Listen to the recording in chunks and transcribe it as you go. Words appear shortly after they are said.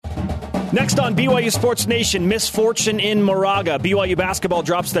Next on BYU Sports Nation, misfortune in Moraga. BYU basketball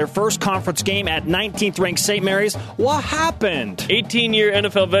drops their first conference game at 19th-ranked St. Mary's. What happened? 18-year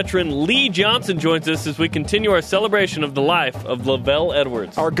NFL veteran Lee Johnson joins us as we continue our celebration of the life of LaVell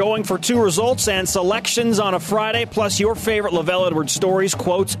Edwards. Our going for two results and selections on a Friday, plus your favorite LaVell Edwards stories,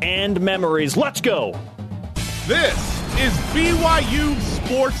 quotes, and memories. Let's go! This is BYU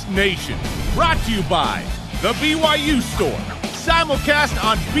Sports Nation, brought to you by The BYU Store. Simulcast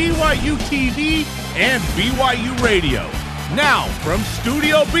on BYU TV and BYU Radio. Now, from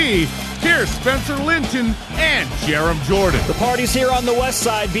Studio B, here's Spencer Linton and Jerem Jordan. The party's here on the west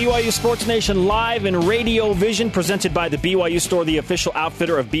side. BYU Sports Nation live in Radio Vision, presented by the BYU Store, the official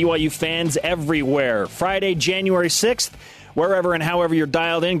outfitter of BYU fans everywhere. Friday, January 6th, wherever and however you're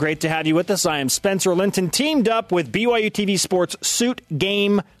dialed in, great to have you with us. I am Spencer Linton, teamed up with BYU TV Sports suit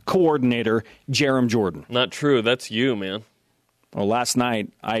game coordinator, Jerem Jordan. Not true. That's you, man. Well, last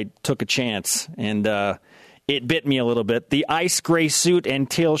night I took a chance, and it bit me a little bit. The ice gray suit and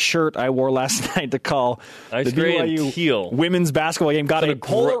teal shirt I wore last night to call ice the gray BYU and teal women's basketball game got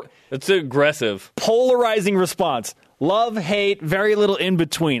it's aggressive, polarizing response. Love, hate, very little in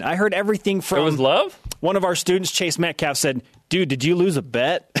between. I heard everything from... It was love? One of our students, Chase Metcalf, said, "Dude, did you lose a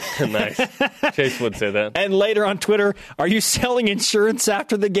bet?" Nice. Chase would say that. And later on Twitter, "Are you selling insurance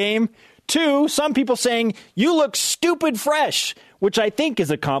after the game?" Two, some people saying, "You look stupid fresh," which I think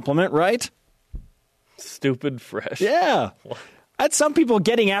is a compliment, right? Stupid fresh. Yeah. I had some people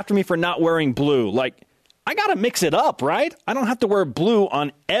getting after me for not wearing blue. Like, I got to mix it up, right? I don't have to wear blue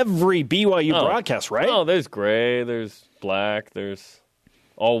on every BYU broadcast, right? Oh, there's gray, there's black, there's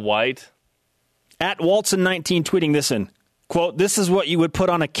all white. At Walton19 tweeting this in, quote, "This is what you would put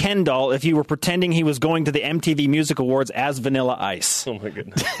on a Ken doll if you were pretending he was going to the MTV Music Awards as Vanilla Ice." Oh, my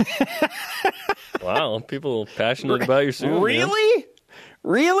goodness. Wow, people passionate about your suit. Really? Man.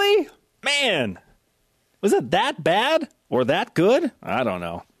 Really? Man, was it that bad or that good? I don't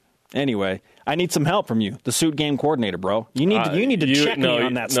know. Anyway, I need some help from you, the suit game coordinator, bro. You need to check me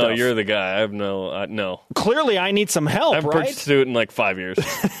on that stuff. No, you're the guy. I have no. Clearly, I need some help, I haven't right? purchased a suit in like 5 years.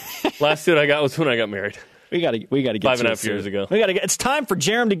 Last suit I got was when I got married. We got to get 5.5 years ago. It's time for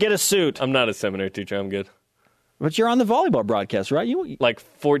Jerem to get a suit. I'm not a seminary teacher. I'm good. But you're on the volleyball broadcast, right? Like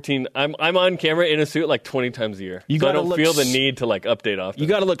 14. I'm on camera in a suit like 20 times a year. So I don't feel the need to like update often. You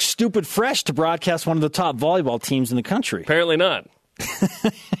got to look stupid fresh to broadcast one of the top volleyball teams in the country. Apparently not.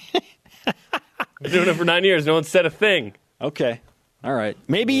 Been doing it for 9 years. No one said a thing. Okay. All right.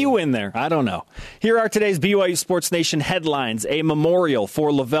 Maybe you win there. I don't know. Here are today's BYU Sports Nation headlines. A memorial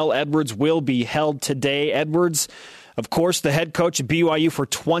for LaVell Edwards will be held today. Edwards, of course, the head coach of BYU for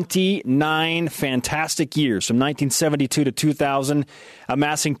 29 fantastic years, from 1972 to 2000,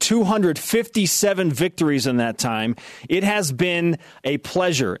 amassing 257 victories in that time. It has been a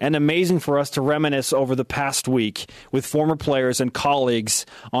pleasure and amazing for us to reminisce over the past week with former players and colleagues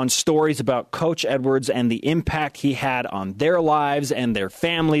on stories about Coach Edwards and the impact he had on their lives and their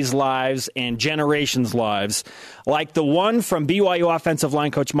families' lives and generations' lives, like the one from BYU offensive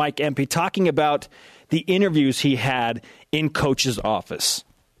line coach Mike Empey talking about the interviews he had in Coach's office.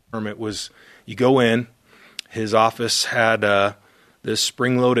 It was, you go in, his office had this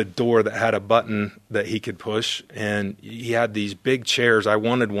spring-loaded door that had a button that he could push, and he had these big chairs. I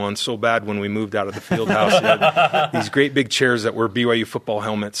wanted one so bad when we moved out of the field house. He had these great big chairs that were BYU football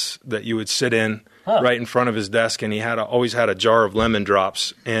helmets that you would sit in right in front of his desk, and he had always had a jar of lemon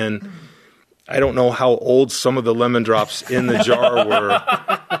drops. And I don't know how old some of the lemon drops in the jar were,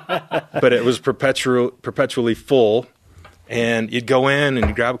 but it was perpetually full. And you'd go in and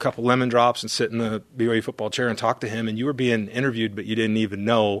you'd grab a couple lemon drops and sit in the BYU football chair and talk to him, and you were being interviewed, but you didn't even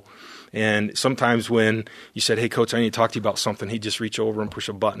know. And sometimes when you said, "Hey, Coach, I need to talk to you about something," he'd just reach over and push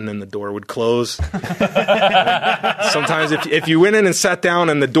a button and the door would close. Sometimes if you went in and sat down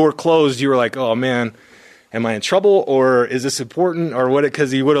and the door closed, you were like, "Oh, man, am I in trouble, or is this important, or what?"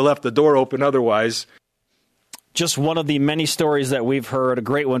 Because he would have left the door open otherwise. Just one of the many stories that we've heard, a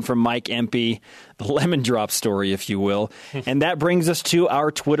great one from Mike Empey, the lemon drop story, if you will. And that brings us to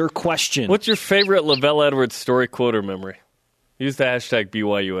our Twitter question. What's your favorite LaVell Edwards story, quote, or memory? Use the hashtag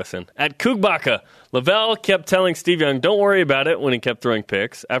BYUSN. At Kugbaka, LaVell kept telling Steve Young, "Don't worry about it," when he kept throwing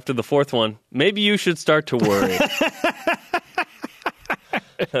picks. After the fourth one, "Maybe you should start to worry."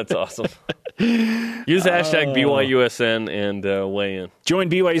 That's awesome. Use the hashtag BYUSN and weigh in. Join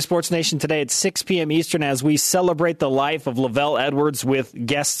BYU Sports Nation today at 6 p.m. Eastern as we celebrate the life of LaVell Edwards with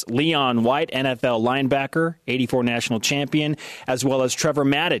guests Leon White, NFL linebacker, 84 national champion, as well as Trevor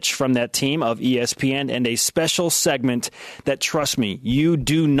Maddich from that team of ESPN, and a special segment that, trust me, you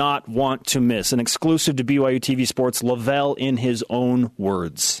do not want to miss. An exclusive to BYU TV Sports, LaVell in his own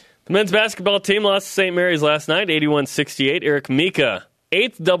words. The men's basketball team lost to St. Mary's last night, 81-68. Eric Mika,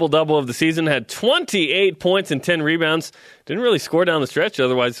 8th double-double of the season, had 28 points and 10 rebounds. Didn't really score down the stretch,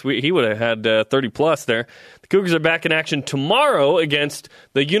 otherwise he would have had 30-plus there. The Cougars are back in action tomorrow against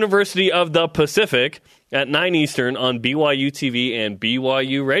the University of the Pacific at 9 Eastern on BYU TV and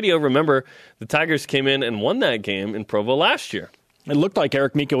BYU Radio. Remember, the Tigers came in and won that game in Provo last year. It looked like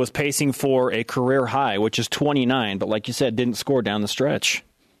Eric Mika was pacing for a career high, which is 29, but like you said, didn't score down the stretch.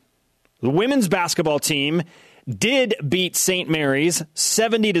 The women's basketball team did beat St. Mary's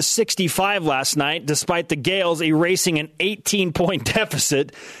 70-65 last night, despite the Gales erasing an 18-point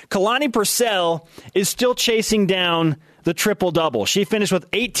deficit. Kalani Purcell is still chasing down the triple-double. She finished with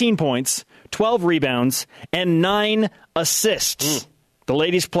 18 points, 12 rebounds, and 9 assists. The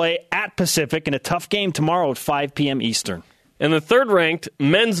ladies play at Pacific in a tough game tomorrow at 5 p.m. Eastern. And the third-ranked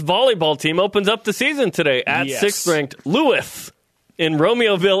men's volleyball team opens up the season today at 6th-ranked Lewis in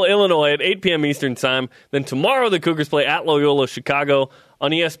Romeoville, Illinois at 8 p.m. Eastern Time. Then tomorrow the Cougars play at Loyola Chicago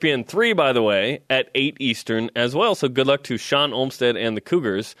on ESPN3, by the way, at 8 Eastern as well. So good luck to Sean Olmstead and the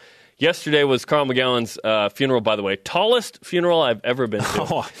Cougars. Yesterday was Carl McGowan's funeral, by the way. Tallest funeral I've ever been to.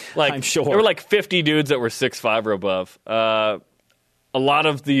 Oh, I'm sure. There were like 50 dudes that were 6'5" or above. A lot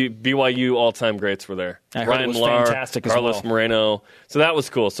of the BYU all-time greats were there. Ryan Millar, fantastic Carlos as well. Moreno. So that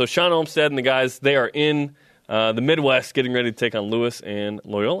was cool. So Sean Olmstead and the guys, they are in the Midwest getting ready to take on Lewis and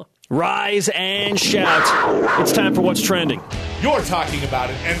Loyola. Rise and shout. It's time for What's Trending. You're talking about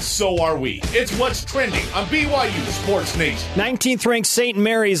it, and so are we. It's What's Trending on BYU Sports Nation. 19th ranked St.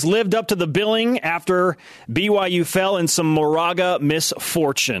 Mary's lived up to the billing after BYU fell in some Moraga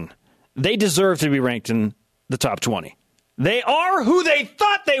misfortune. They deserve to be ranked in the top 20. They are who they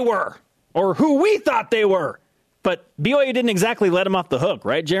thought they were, or who we thought they were. But BYU didn't exactly let them off the hook,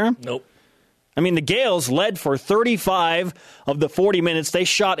 right, Jerem? Nope. I mean, the Gales led for 35 of the 40 minutes. They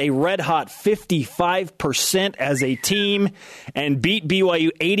shot a red-hot 55% as a team and beat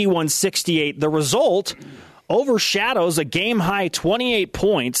BYU 81-68. The result overshadows a game-high 28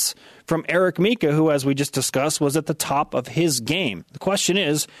 points from Eric Mika, who, as we just discussed, was at the top of his game. The question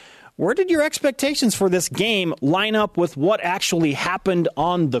is, where did your expectations for this game line up with what actually happened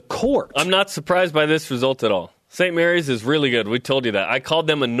on the court? I'm not surprised by this result at all. St. Mary's is really good. We told you that. I called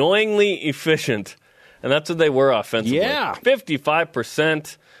them annoyingly efficient, and that's what they were offensively. Yeah.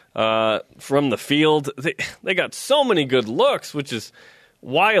 55% from the field. They got so many good looks, which is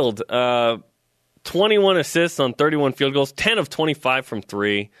wild. 21 assists on 31 field goals, 10 of 25 from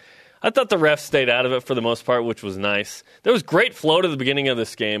 3. I thought the refs stayed out of it for the most part, which was nice. There was great flow to the beginning of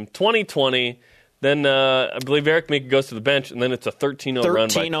this game, 20-20. Then I believe Eric Mika goes to the bench, and then it's a 13-0 run.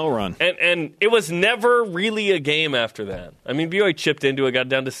 13-0 run. And it was never really a game after that. I mean, BYU chipped into it, got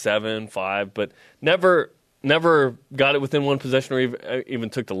down to 7-5, but never got it within one possession or even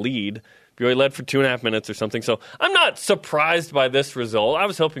took the lead. BYU led for 2.5 minutes or something. So I'm not surprised by this result. I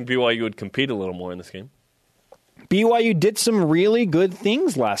was hoping BYU would compete a little more in this game. BYU did some really good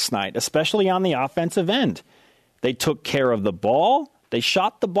things last night, especially on the offensive end. They took care of the ball. They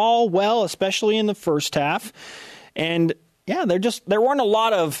shot the ball well, especially in the first half. And, yeah, there weren't a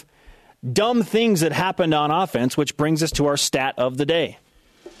lot of dumb things that happened on offense, which brings us to our stat of the day.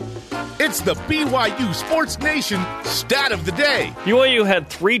 It's the BYU Sports Nation Stat of the Day. BYU had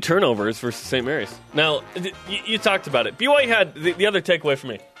 3 turnovers versus St. Mary's. Now, you talked about it. BYU had, the other takeaway for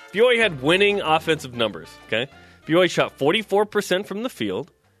me, BYU had winning offensive numbers, okay? BYU shot 44% from the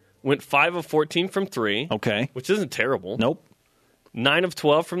field, went 5 of 14 from 3. Okay. Which isn't terrible. Nope. 9 of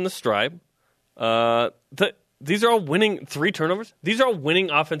 12 from the stripe. These are all winning 3 turnovers. These are all winning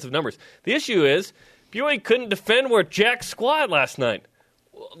offensive numbers. The issue is BYU couldn't defend where Jack squat last night.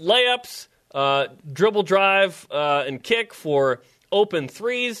 Layups, dribble drive, and kick for open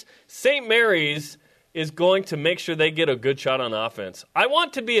threes. St. Mary's is going to make sure they get a good shot on offense. I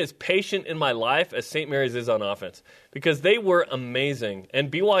want to be as patient in my life as St. Mary's is on offense because they were amazing,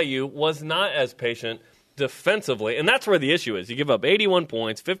 and BYU was not as patient defensively, and that's where the issue is. You give up 81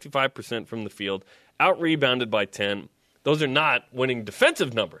 points, 55% from the field, out-rebounded by 10. Those are not winning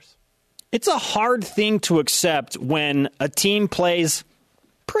defensive numbers. It's a hard thing to accept when a team plays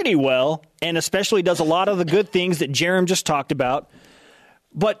pretty well and especially does a lot of the good things that Jerem just talked about,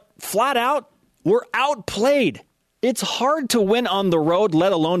 but flat out, we're outplayed. It's hard to win on the road,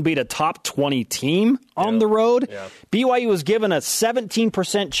 let alone beat a top 20 team on the road. Yeah. BYU was given a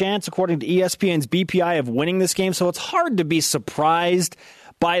 17% chance, according to ESPN's BPI, of winning this game, so it's hard to be surprised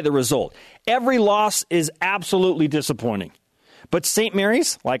by the result. Every loss is absolutely disappointing. But St.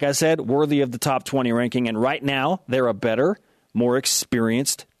 Mary's, like I said, worthy of the top 20 ranking, and right now they're a better, more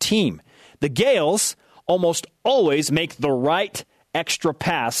experienced team. The Gales almost always make the right extra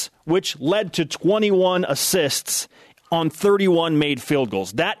pass, which led to 21 assists on 31 made field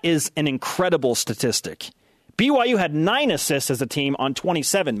goals. That is an incredible statistic. BYU had 9 assists as a team on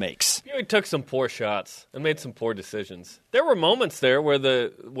 27 makes. BYU took some poor shots and made some poor decisions. There were moments there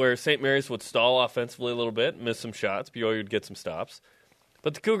where St. Mary's would stall offensively a little bit, miss some shots. BYU would get some stops.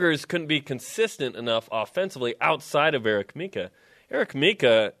 But the Cougars couldn't be consistent enough offensively outside of Eric Mika. Eric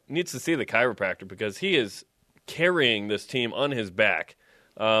Mika needs to see the chiropractor because he is carrying this team on his back,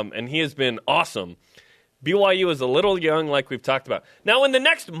 and he has been awesome. BYU is a little young, like we've talked about. Now, in the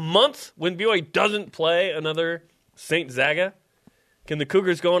next month, when BYU doesn't play another St. Zaga, can the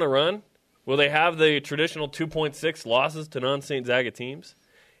Cougars go on a run? Will they have the traditional 2.6 losses to non-St. Zaga teams?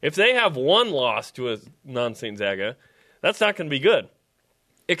 If they have one loss to a non-St. Zaga, that's not going to be good.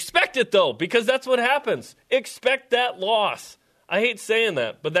 Expect it, though, because that's what happens. Expect that loss. I hate saying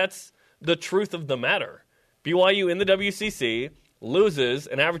that, but that's the truth of the matter. BYU in the WCC loses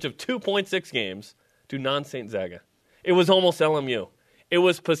an average of 2.6 games to non-St. Zaga. It was almost LMU. It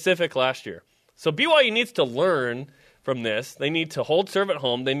was Pacific last year. So BYU needs to learn from this. They need to hold serve at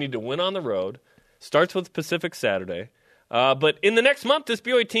home. They need to win on the road. Starts with Pacific Saturday. But in the next month, this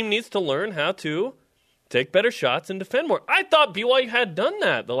BYU team needs to learn how to take better shots and defend more. I thought BYU had done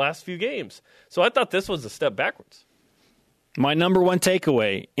that the last few games. So I thought this was a step backwards. My number one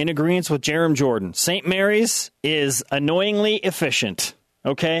takeaway, in agreement with Jerem Jordan, St. Mary's is annoyingly efficient.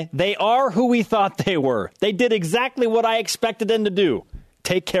 Okay? They are who we thought they were. They did exactly what I expected them to do.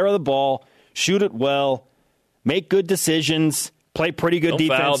 Take care of the ball, shoot it well, make good decisions, play pretty good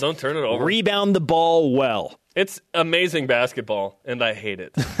defense. Don't foul, don't turn it over. Rebound the ball well. It's amazing basketball, and I hate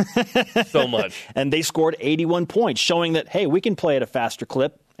it so much. And they scored 81 points, showing that, hey, we can play at a faster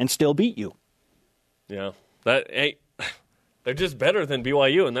clip and still beat you. Yeah. They're just better than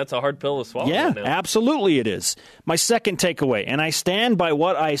BYU, and that's a hard pill to swallow. Yeah, right now. Absolutely it is. My second takeaway, and I stand by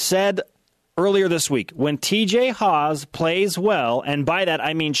what I said earlier this week. When TJ Haws plays well, and by that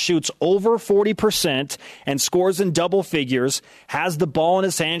I mean shoots over 40% and scores in double figures, has the ball in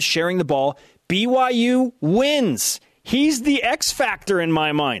his hands, sharing the ball, BYU wins. He's the X factor in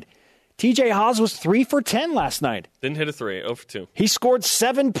my mind. TJ Haws was 3 for 10 last night. Didn't hit a 3, 0 for 2. He scored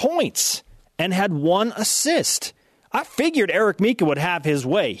 7 points and had 1 assist. I figured Eric Mika would have his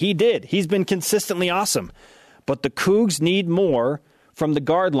way. He did. He's been consistently awesome. But the Cougs need more from the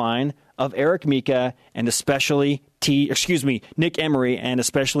guard line of Eric Mika and especially Nick Emery and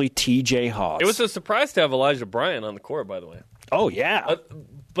especially TJ Haws. It was a surprise to have Elijah Bryant on the court, by the way. Oh, yeah.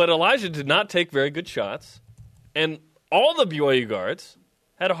 But Elijah did not take very good shots, and all the BYU guards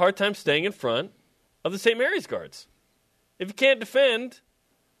had a hard time staying in front of the St. Mary's guards. If you can't defend,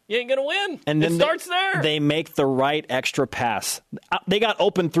 you ain't going to win. And then it starts there. They make the right extra pass. They got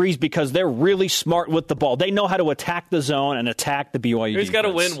open threes because they're really smart with the ball. They know how to attack the zone and attack the BYU defense. He's got to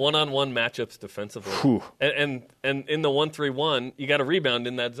win one-on-one matchups defensively. And in the 1-3-1, you got to rebound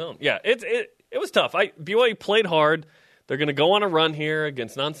in that zone. Yeah, it was tough. BYU played hard. They're going to go on a run here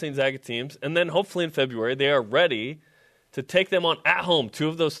against non-St. Zaga teams, and then hopefully in February they are ready to take them on at home, 2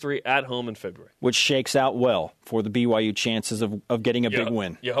 of those 3 at home in February. Which shakes out well for the BYU chances of getting a big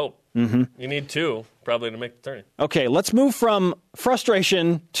win. You hope. Mm-hmm. You need 2 probably to make the tourney. Okay, let's move from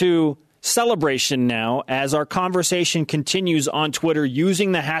frustration to celebration now as our conversation continues on Twitter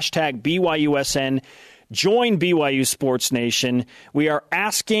using the hashtag BYUSN. Join BYU Sports Nation. We are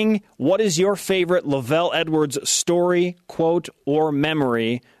asking, what is your favorite LaVell Edwards story, quote, or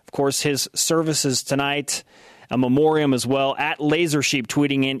memory? Of course, his services tonight, a memoriam as well, at Lasersheep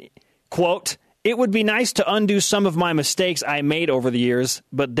tweeting in, quote, "It would be nice to undo some of my mistakes I made over the years,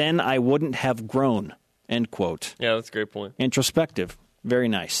 but then I wouldn't have grown," end quote. Yeah, that's a great point. Introspective. Very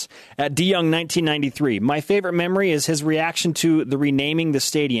nice. At DeYoung 1993, my favorite memory is his reaction to the renaming the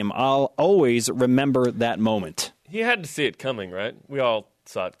stadium. I'll always remember that moment. He had to see it coming, right? We all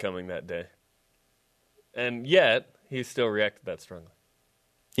saw it coming that day. And yet, he still reacted that strongly.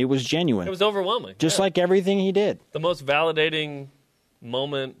 It was genuine. It was overwhelming. Just like everything he did. The most validating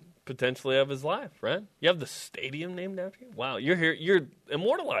moment potentially of his life, right? You have the stadium named after you? Wow, you're here. You're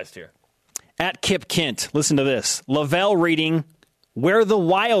immortalized here. At Kip Kent, listen to this. LaVell reading, "Where the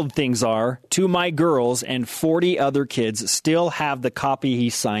Wild Things Are," to my girls, and 40 other kids still have the copy he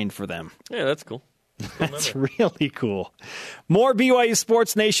signed for them. Yeah, that's cool. That's really cool. More BYU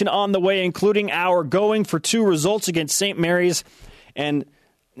Sports Nation on the way, including our going for 2 results against St. Mary's and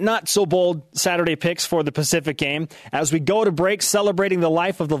not so bold Saturday picks for the Pacific game. As we go to break, celebrating the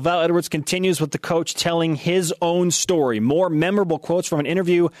life of LaVell Edwards continues with the coach telling his own story. More memorable quotes from an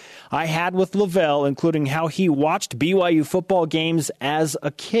interview I had with LaVell, including how he watched BYU football games as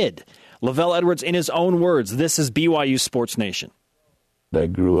a kid. LaVell Edwards in his own words. This is BYU Sports Nation. I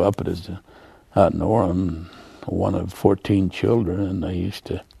grew up out in Orem, one of 14 children, and I used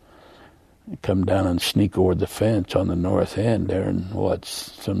to come down and sneak over the fence on the north end there and watch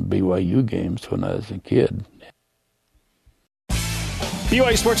some BYU games when I was a kid.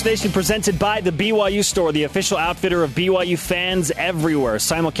 BYU Sports Nation presented by the BYU Store, the official outfitter of BYU fans everywhere.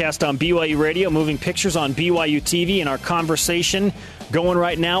 Simulcast on BYU Radio, moving pictures on BYU TV, and our conversation going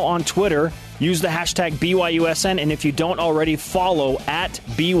right now on Twitter. Use the hashtag BYUSN, and if you don't already, follow at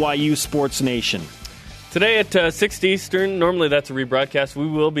BYU Sports Nation. Today at 6 Eastern, normally that's a rebroadcast. We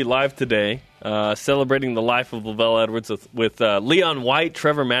will be live today, celebrating the life of Lavelle Edwards with Leon White,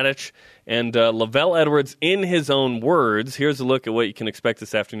 Trevor Mattich, and Lavelle Edwards in his own words. Here's a look at what you can expect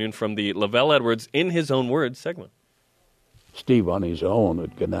this afternoon from the Lavelle Edwards in his own words segment. Steve on his own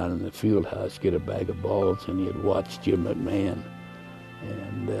would go down in the field house, get a bag of balls, and he'd watch Jim McMahon.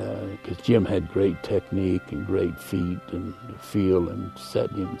 And because Jim had great technique and great feet and feel and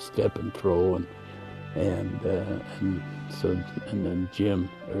setting and step and throw and then Jim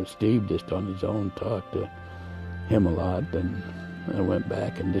or Steve just on his own talked to him a lot, and I went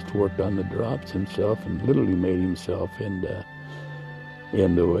back and just worked on the drops himself and literally made himself into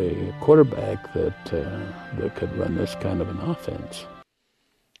a quarterback that could run this kind of an offense.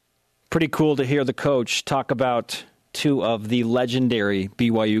 Pretty cool to hear the coach talk about two of the legendary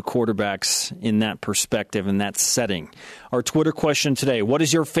BYU quarterbacks in that perspective, in that setting. Our Twitter question today, what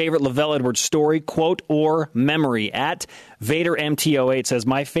is your favorite Lavelle Edwards story, quote, or memory? At VaderMT08 says,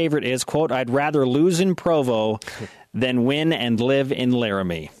 my favorite is, quote, I'd rather lose in Provo than win and live in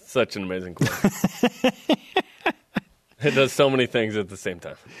Laramie. Such an amazing quote. It does so many things at the same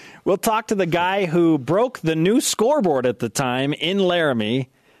time. We'll talk to the guy who broke the new scoreboard at the time in Laramie,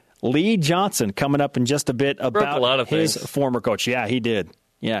 Lee Johnson, coming up in just a bit about his former coach. Yeah, he did.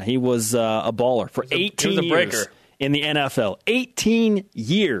 Yeah, he was a baller for 18 years in the NFL. 18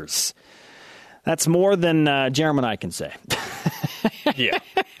 years. That's more than Jeremy and I can say. Yeah.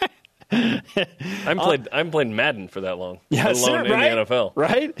 I'm playing Madden for that long. Yeah, alone in the NFL.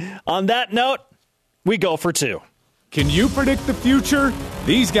 Right? On that note, we go for two. Can you predict the future?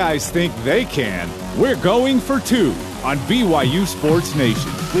 These guys think they can. We're going for two on BYU Sports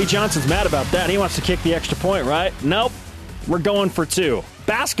Nation. Lee Johnson's mad about that. He wants to kick the extra point, right? Nope. We're going for two.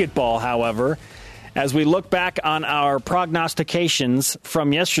 Basketball, however, as we look back on our prognostications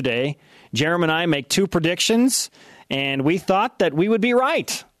from yesterday, Jeremy and I make two predictions, and we thought that we would be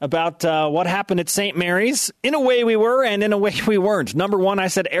right about what happened at St. Mary's. In a way we were, and in a way we weren't. Number one, I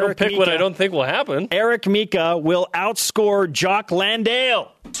said Eric Mika. Don't pick what I don't think will happen. Eric Mika will outscore Jock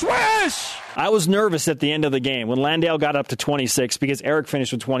Landale. Swish! I was nervous at the end of the game when Landale got up to 26 because Eric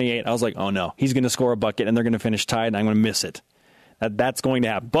finished with 28. I was like, oh no, he's going to score a bucket and they're going to finish tied and I'm going to miss it. That's going to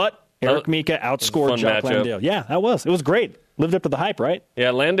happen. But Eric Mika outscored Jock Landale. Yeah, that was. It was great. Lived up to the hype, right?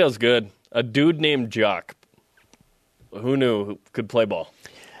 Yeah, Landale's good. A dude named Jock. Who knew could play ball?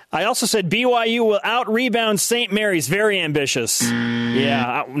 I also said BYU will out-rebound St. Mary's. Very ambitious.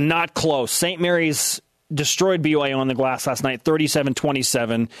 Yeah, not close. St. Mary's destroyed BYU on the glass last night,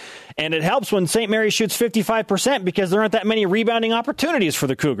 37-27. And it helps when St. Mary's shoots 55% because there aren't that many rebounding opportunities for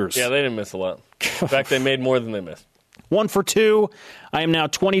the Cougars. Yeah, they didn't miss a lot. In fact, they made more than they missed. 1 for 2. I am now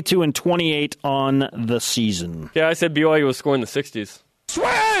 22-28 on the season. Yeah, I said BYU was scoring the 60s.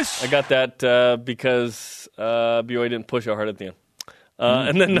 Swish! I got that because BYU didn't push it hard at the end.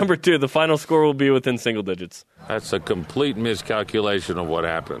 And then number 2, the final score will be within single digits. That's a complete miscalculation of what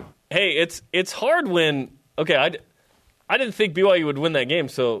happened. Hey, it's hard when I didn't think BYU would win that game,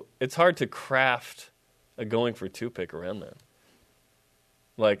 so it's hard to craft a going for 2 pick around that.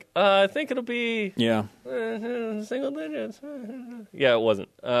 Like, I think it'll be single digits. Yeah, it wasn't.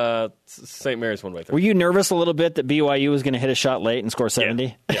 St. Mary's won by 30. Were you nervous a little bit that BYU was going to hit a shot late and score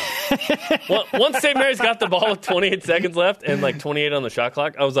 70? Yeah. Well, once St. Mary's got the ball with 28 seconds left and like 28 on the shot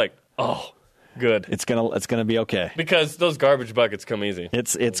clock, I was like, oh, good. It's gonna be okay. Because those garbage buckets come easy.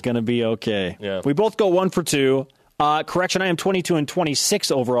 It's gonna be okay. Yeah. We both go 1 for 2. Correction, I am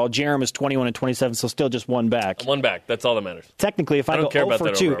 22-26 overall. Jerem is 21-27, so still just one back. One back. That's all that matters. Technically, if I go 0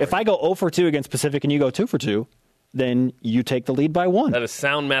 for 2, if I go 0 for 2 against Pacific and you go 2 for 2, then you take the lead by 1. That is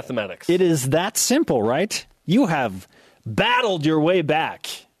sound mathematics. It is that simple, right? You have battled your way back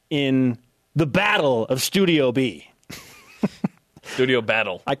in the battle of Studio B. Studio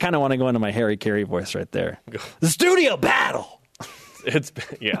battle. I kind of want to go into my Harry Carey voice right there. The Studio battle.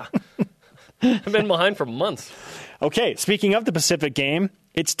 Yeah. I've been behind for months. Okay, speaking of the Pacific game,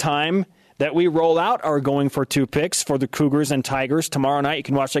 it's time that we roll out our going for 2 picks for the Cougars and Tigers tomorrow night. You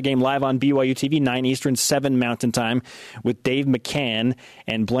can watch that game live on BYU TV, 9 Eastern, 7 Mountain Time, with Dave McCann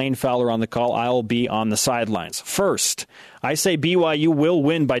and Blaine Fowler on the call. I'll be on the sidelines. First, I say BYU will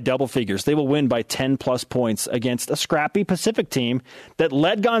win by double figures. They will win by 10-plus points against a scrappy Pacific team that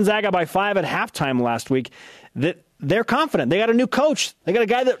led Gonzaga by 5 at halftime last week. They're confident. They got a new coach. They got a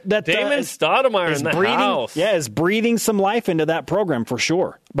guy that Damon Stoudemire in the house. Yeah, is breathing some life into that program for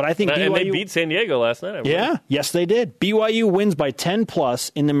sure. But I think BYU... And they beat San Diego last night. Yes, they did. BYU wins by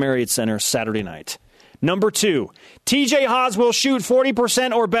 10-plus in the Marriott Center Saturday night. Number 2, TJ Haws will shoot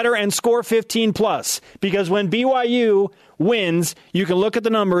 40% or better and score 15-plus. Because when BYU wins, you can look at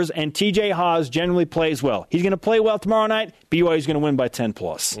the numbers, and TJ Haws generally plays well. He's going to play well tomorrow night. BYU's going to win by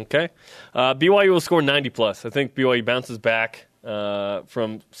 10-plus. Okay. BYU will score 90-plus. I think BYU bounces back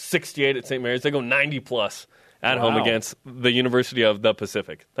from 68 at St. Mary's. They go 90-plus at home against the University of the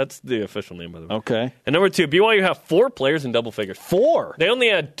Pacific. That's the official name, by the way. Okay. And number 2, BYU have 4 players in double figures. 4? They only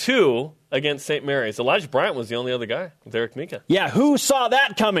had 2 against St. Mary's. Elijah Bryant was the only other guy with Eric Mika. Yeah, who saw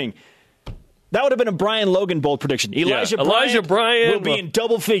that coming? That would have been a Brian Logan bold prediction. Elijah Bryant will be in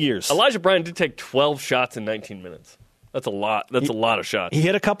double figures. Elijah Bryant did take 12 shots in 19 minutes. That's a lot. That's a lot of shots. He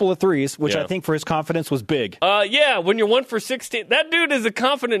hit a couple of threes, which I think for his confidence was big. Yeah, when you're 1 for 16. That dude is a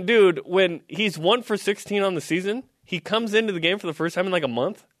confident dude. When he's 1 for 16 on the season, he comes into the game for the first time in like a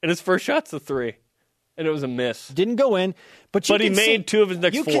month, and his first shot's a 3. And it was a miss. Didn't go in, but he made 2 of his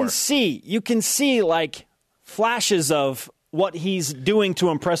next 4. You can see like flashes of what he's doing to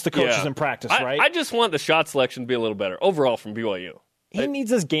impress the coaches in practice, right? I just want the shot selection to be a little better overall from BYU. He needs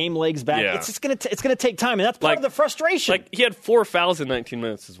his game legs back. Yeah. It's just gonna take time, and that's part of the frustration. Like he had 4 fouls in 19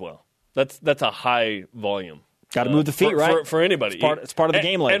 minutes as well. That's a high volume. Got to move the feet, right? For anybody. It's part of the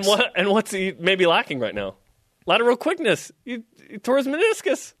game legs. And what's he maybe lacking right now? Lateral quickness. He tore his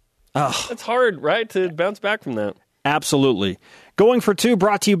meniscus. It's hard, right, to bounce back from that. Absolutely. Going for 2,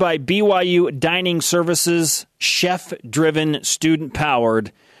 brought to you by BYU Dining Services, chef-driven,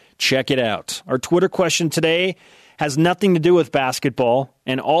 student-powered. Check it out. Our Twitter question today has nothing to do with basketball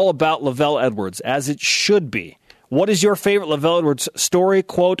and all about Lavelle Edwards, as it should be. What is your favorite Lavelle Edwards story,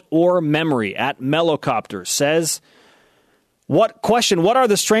 quote, or memory? At Mellowcopter says, what are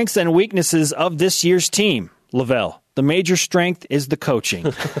the strengths and weaknesses of this year's team, Lavelle? The major strength is the coaching.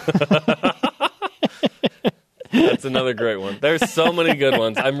 That's another great one. There's so many good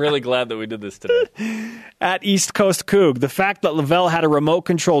ones. I'm really glad that we did this today. At East Coast Coug, the fact that Lavelle had a remote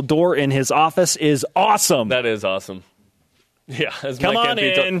control door in his office is awesome. That is awesome. Yeah. Come on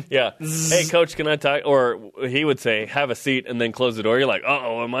in. Yeah. Hey, coach, can I talk? Or he would say, have a seat, and then close the door. You're like,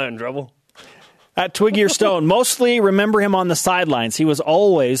 uh-oh, am I in trouble? At Twiggy or Stone, mostly remember him on the sidelines. He was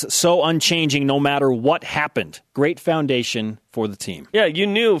always so unchanging no matter what happened. Great foundation for the team. Yeah, you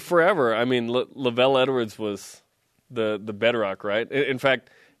knew forever. I mean, Lavelle Edwards was the bedrock, right? In fact,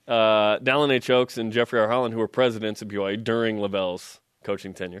 Dallin H. Oaks and Jeffrey R. Holland, who were presidents of BYU during Lavelle's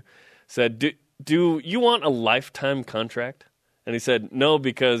coaching tenure, said, do you want a lifetime contract? And he said, no,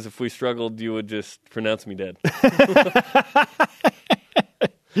 because if we struggled, you would just pronounce me dead.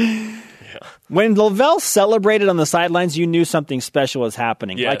 When Lavelle celebrated on the sidelines, you knew something special was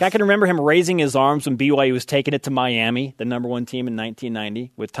happening. Yes. Like I can remember him raising his arms when BYU was taking it to Miami, the number 1 team in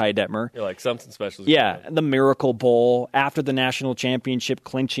 1990 with Ty Detmer. You're like, something special. Yeah, the Miracle Bowl after the national championship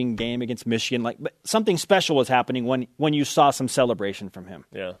clinching game against Michigan. But something special was happening when you saw some celebration from him.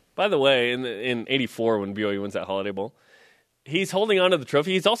 Yeah. By the way, in '84 when BYU wins that Holiday Bowl, he's holding on to the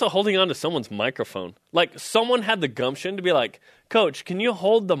trophy. He's also holding on to someone's microphone. Like, someone had the gumption to be like, Coach, can you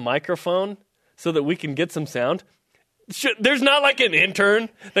hold the microphone so that we can get some sound? There's not like an intern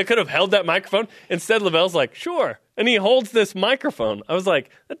that could have held that microphone. Instead, Lavelle's like, sure. And he holds this microphone. I was like,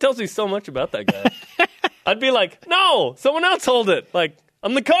 that tells me so much about that guy. I'd be like, no, someone else hold it. Like,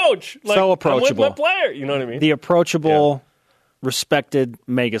 I'm the coach. Like, so approachable. I'm with my player. You know what I mean? The approachable, respected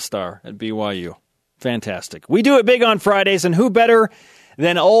megastar at BYU. Fantastic. We do it big on Fridays, and who better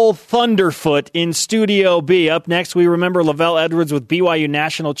than old Thunderfoot in Studio B. Up next, we remember Lavelle Edwards with BYU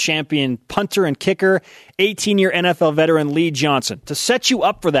national champion punter and kicker, 18-year NFL veteran Lee Johnson. To set you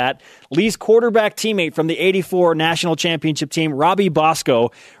up for that, Lee's quarterback teammate from the 84 national championship team, Robbie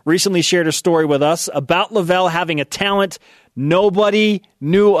Bosco, recently shared a story with us about Lavelle having a talent nobody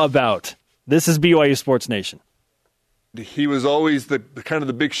knew about. This is BYU Sports Nation. He was always the kind of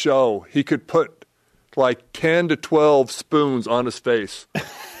the big show. He could put like 10 to 12 spoons on his face.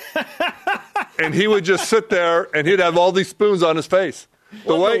 And he would just sit there, and he'd have all these spoons on his face.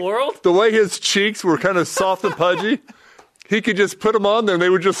 The way his cheeks were kind of soft and pudgy, he could just put them on there, and they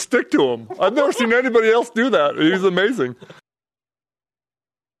would just stick to him. I've never seen anybody else do that. He was amazing.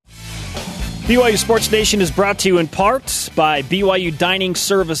 BYU Sports Nation is brought to you in part by BYU Dining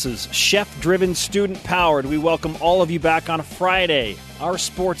Services, chef-driven, student-powered. We welcome all of you back on a Friday, our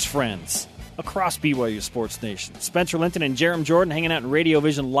sports friends across BYU Sports Nation. Spencer Linton and Jerem Jordan hanging out in Radio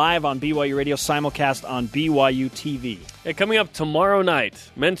Vision live on BYU Radio, simulcast on BYU TV. Hey, coming up tomorrow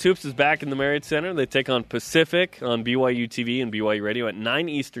night, Men's Hoops is back in the Marriott Center. They take on Pacific on BYU TV and BYU Radio at 9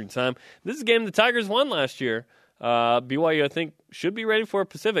 Eastern time. This is a game the Tigers won last year. BYU, I think, should be ready for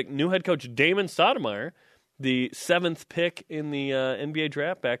Pacific. New head coach Damon Stoudemire, the 7th pick in the NBA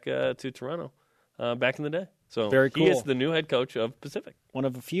draft back to Toronto back in the day. So very cool. He is the new head coach of Pacific. One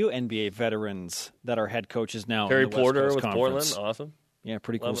of a few NBA veterans that are head coaches now. Terry in the Porter West Coast with Conference. Portland, awesome. Yeah,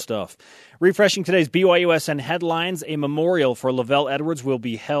 pretty cool stuff. Refreshing today's BYUSN headlines, a memorial for Lavelle Edwards will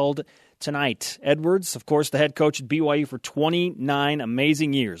be held tonight. Edwards, of course, the head coach at BYU for 29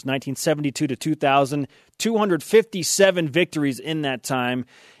 amazing years, 1972 to 2000, 257 victories in that time.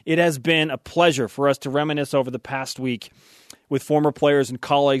 It has been a pleasure for us to reminisce over the past week with former players and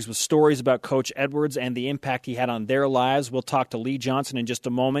colleagues with stories about Coach Edwards and the impact he had on their lives. We'll talk to Lee Johnson in just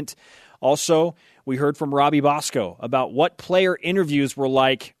a moment. Also, we heard from Robbie Bosco about what player interviews were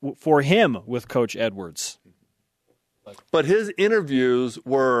like for him with Coach Edwards. But his interviews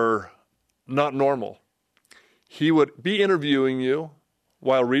were not normal. He would be interviewing you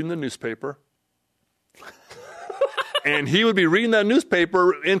while reading the newspaper. And he would be reading that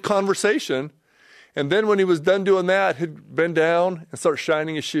newspaper in conversation. And then when he was done doing that, he'd bend down and start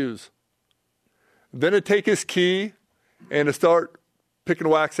shining his shoes. Then he'd take his key and he'd start picking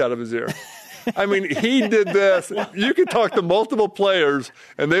wax out of his ear. I mean, he did this. You could talk to multiple players,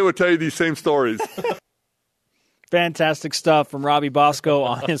 and they would tell you these same stories. Fantastic stuff from Robbie Bosco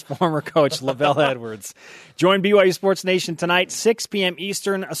on his former coach, Lavelle Edwards. Join BYU Sports Nation tonight, 6 p.m.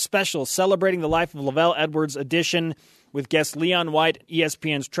 Eastern, a special celebrating the life of Lavelle Edwards edition with guest Leon White,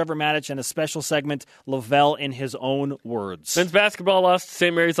 ESPN's Trevor Maddich, and a special segment, Lavelle in his own words. Men's basketball lost to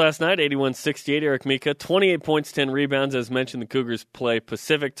St. Mary's last night, 81-68. Eric Mika, 28 points, 10 rebounds. As mentioned, the Cougars play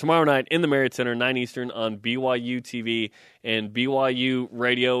Pacific tomorrow night in the Marriott Center, 9 Eastern on BYU TV and BYU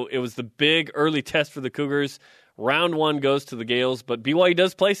Radio. It was the big early test for the Cougars. Round 1 goes to the Gales, but BYU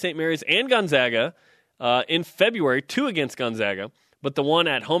does play St. Mary's and Gonzaga in February, 2 against Gonzaga, but the 1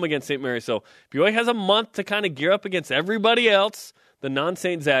 at home against St. Mary's. So BYU has a month to kind of gear up against everybody else, the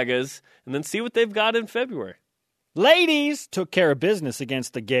non-St. Zagas, and then see what they've got in February. Ladies took care of business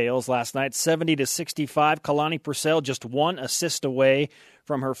against the Gales last night, 70-65. Kalani Purcell just 1 assist away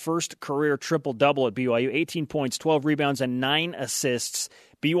from her first career triple-double at BYU, 18 points, 12 rebounds, and 9 assists.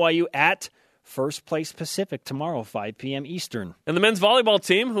 BYU at first place Pacific tomorrow, 5 p.m. Eastern. And the men's volleyball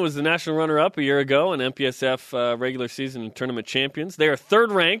team, who was the national runner-up a year ago and MPSF regular season and tournament champions, they are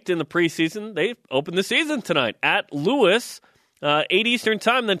third ranked in the preseason. They open the season tonight at Lewis, 8 Eastern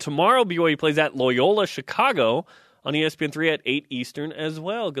time. Then tomorrow, BYU plays at Loyola Chicago on ESPN3 at 8 Eastern as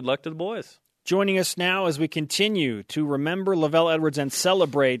well. Good luck to the boys. Joining us now as we continue to remember Lavelle Edwards and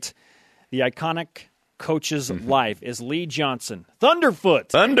celebrate the iconic coach's life is Lee Johnson. Thunderfoot.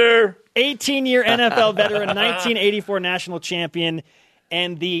 Thunder. 18-year NFL veteran, 1984 national champion,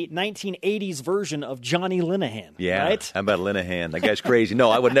 and the 1980s version of Johnny Linehan. Yeah, right? How about Linehan? That guy's crazy. No,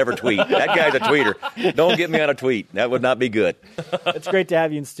 I would never tweet. That guy's a tweeter. Don't get me on a tweet. That would not be good. It's great to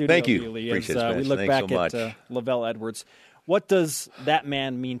have you in studio. Thank you. Lee, Appreciate as, it, we look Thanks back so much. at Lavelle Edwards. What does that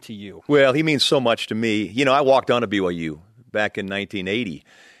man mean to you? Well, he means so much to me. You know, I walked on to BYU back in 1980,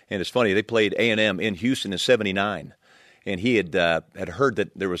 and it's funny, they played A&M in Houston in 79. And he had heard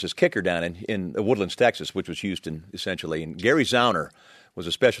that there was this kicker down in Woodlands, Texas, which was Houston, essentially. And Gary Zauner was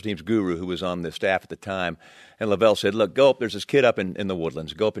a special teams guru who was on the staff at the time. And Lavelle said, look, go up. There's this kid up in the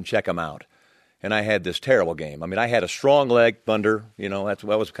Woodlands. Go up and check him out. And I had this terrible game. I mean, I had a strong leg, Thunder. You know, that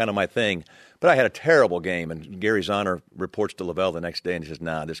was kind of my thing. But I had a terrible game. And Gary Zauner reports to Lavelle the next day and he says,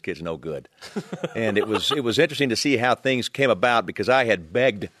 nah, this kid's no good. And it was interesting to see how things came about because I had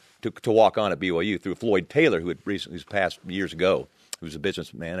begged to walk on at BYU through Floyd Taylor, who had recently passed years ago, who was a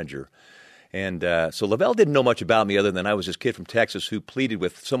business manager. And so Lavelle didn't know much about me other than I was this kid from Texas who pleaded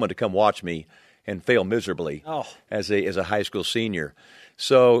with someone to come watch me and fail miserably as a high school senior.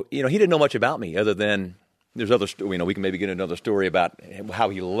 So, you know, he didn't know much about me other than there's other, you know, we can maybe get another story about how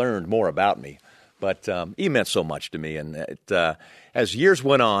he learned more about me. But he meant so much to me. And as years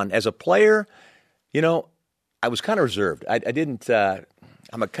went on, as a player, you know, I was kind of reserved. I didn't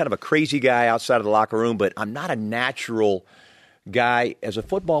I'm a kind of a crazy guy outside of the locker room, but I'm not a natural guy as a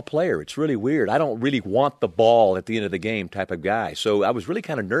football player. It's really weird. I don't really want the ball at the end of the game type of guy. So I was really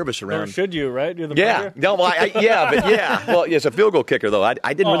kind of nervous around. Or should you, right? You're the yeah. player? No, well, yeah. Well, as a field goal kicker, though, I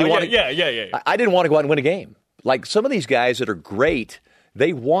didn't really want to. Yeah. I didn't want to go out and win a game. Like some of these guys that are great,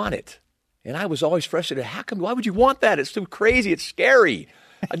 they want it. And I was always frustrated. Why would you want that? It's too crazy. It's scary.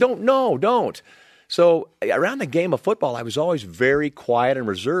 I don't know. Don't. So around the game of football, I was always very quiet and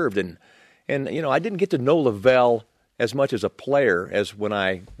reserved. And I didn't get to know LaVell as much as a player as when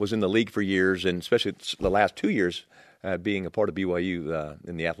I was in the league for years, and especially the last 2 years being a part of BYU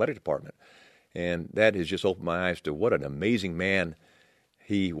in the athletic department. And that has just opened my eyes to what an amazing man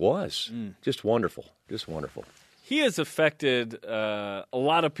he was. Just wonderful. Just wonderful. He has affected a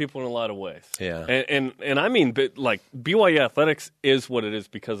lot of people in a lot of ways. Yeah. And I mean, like, BYU athletics is what it is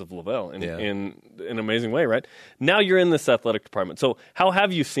because of LaVell in an amazing way, right? Now you're in this athletic department. So how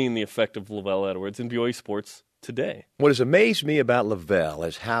have you seen the effect of LaVell Edwards in BYU sports today? What has amazed me about LaVell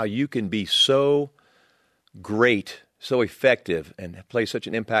is how you can be so great, so effective, and play such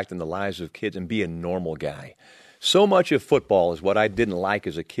an impact in the lives of kids and be a normal guy. So much of football is what I didn't like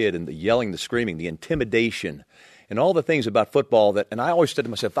as a kid, and the yelling, the screaming, the intimidation, and all the things about football and I always said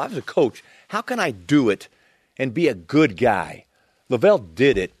to myself, if I was a coach, how can I do it and be a good guy? LaVell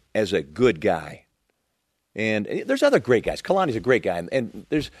did it as a good guy. And there's other great guys. Kalani's a great guy, and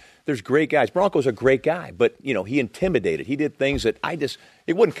there's great guys. Bronco's a great guy, but he intimidated. He did things that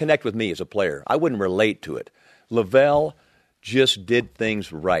it wouldn't connect with me as a player. I wouldn't relate to it. LaVell just did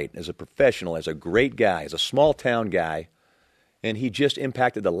things right as a professional, as a great guy, as a small town guy. And he just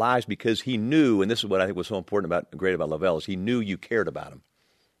impacted the lives because he knew, and this is what I think was so great about LaVell, is he knew you cared about him.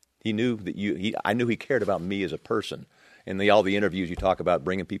 He knew that I knew he cared about me as a person. And all the interviews you talk about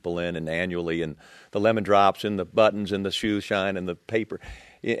bringing people in and annually, and the lemon drops and the buttons and the shoe shine and the paper.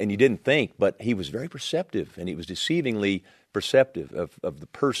 And you didn't think, but he was very perceptive, and he was deceivingly perceptive of the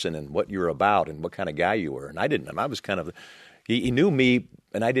person and what you're about and what kind of guy you were. And I didn't. I was kind of, he knew me,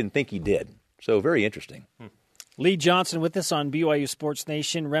 and I didn't think he did. So very interesting. Lee Johnson with us on BYU Sports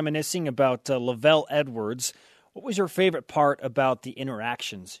Nation, reminiscing about LaVell Edwards. What was your favorite part about the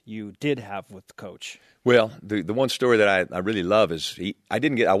interactions you did have with the coach? Well, the one story that I really love is I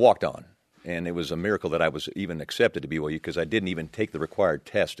walked on, and it was a miracle that I was even accepted to BYU because I didn't even take the required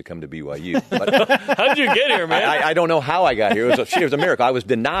test to come to BYU. But how'd you get here, man? I don't know how I got here. It was a miracle. I was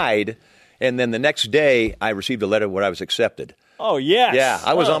denied, and then the next day I received a letter where I was accepted. Oh, yes. Yeah,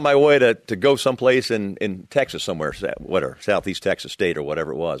 I was on my way to go someplace in Texas somewhere, Southeast Texas State or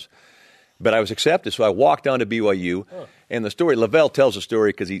whatever it was. But I was accepted, so I walked on to BYU. And the story, LaVell tells a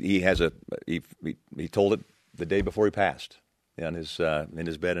story because he told it the day before he passed in his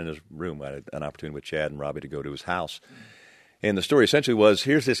bed in his room. I had an opportunity with Chad and Robbie to go to his house. And the story essentially was,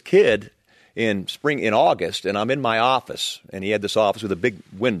 here's this kid in August, and I'm in my office. And he had this office with a big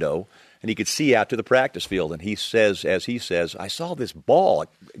window, and he could see out to the practice field. And he says, I saw this ball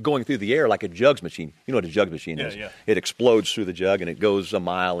going through the air like a jugs machine. You know what a jugs machine is? Yeah. It explodes through the jug, and it goes a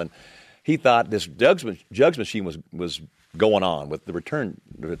mile. And he thought this jugs machine was going on with the return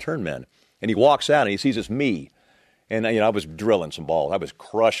men. And he walks out, and he sees it's me. And I was drilling some balls. I was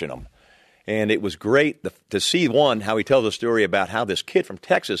crushing them. And it was great to see, how he tells a story about how this kid from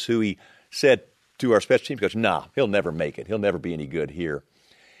Texas, who he said to our special teams coach, he'll never make it. He'll never be any good here.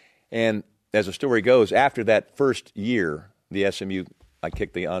 And as the story goes, after that first year, the SMU, I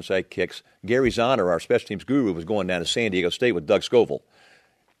kicked the onside kicks, Gary Zahner, our special teams guru, was going down to San Diego State with Doug Scoville.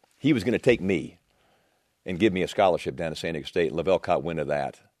 He was going to take me and give me a scholarship down to San Diego State. LaVell caught wind of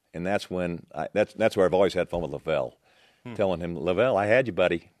that. And that's when that's where I've always had fun with LaVell, telling him, LaVell, I had you,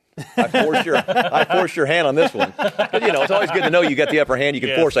 buddy. I forced your hand on this one. But, it's always good to know you got the upper hand. You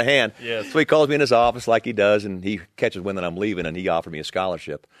can force a hand. Yes. So he calls me in his office like he does, and he catches wind that I'm leaving, and he offered me a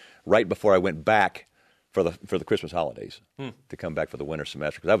scholarship right before I went back for the Christmas holidays to come back for the winter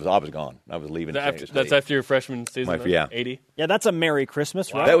semester because I was gone. I was leaving. That's after your freshman season. Yeah, 80. Yeah, that's a Merry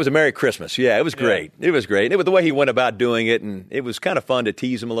Christmas, right? That was a Merry Christmas. Yeah, it was great. It was great. It was the way he went about doing it, and it was kind of fun to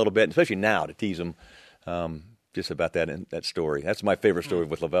tease him a little bit, especially now to tease him. Just about that story. That's my favorite story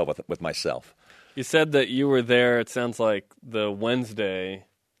with LaVell, with myself. You said that you were there, it sounds like, the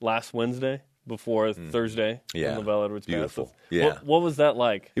last Wednesday before Thursday. Yeah. When LaVell Edwards Beautiful. passed. Yeah. What was that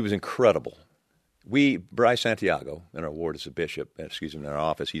like? It was incredible. Bryce Santiago, in our ward, is a bishop, in our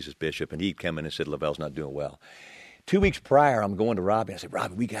office, he's his bishop, and he'd come in and said, LaVell's not doing well. 2 weeks prior, I'm going to Robbie. I said,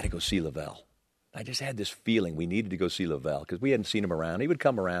 Robbie, we got to go see LaVell. I just had this feeling we needed to go see LaVell because we hadn't seen him around. He would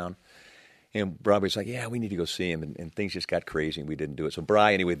come around. And Robbie's like, yeah, we need to go see him. And things just got crazy, and we didn't do it. So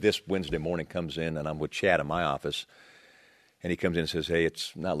Bri, anyway, this Wednesday morning comes in, and I'm with Chad in my office. And he comes in and says, hey,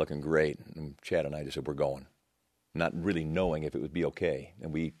 it's not looking great. And Chad and I just said, we're going, not really knowing if it would be okay.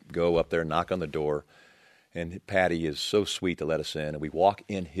 And we go up there, knock on the door, and Patty is so sweet to let us in. And we walk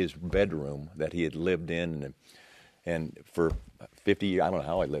in his bedroom that he had lived in and for 50 years, I don't know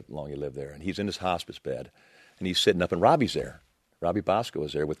how long he lived there. And he's in his hospice bed, and he's sitting up, and Robbie's there. Robbie Bosco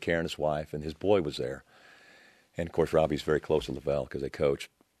was there with Karen, his wife, and his boy was there. And, of course, Robbie's very close to Lavelle because they coach.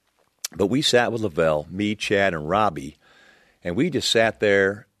 But we sat with Lavelle, me, Chad, and Robbie, and we just sat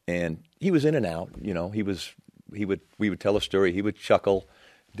there, and he was in and out. You know, we would tell a story. He would chuckle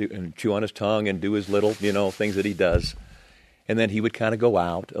and chew on his tongue and do his little, things that he does. And then he would kind of go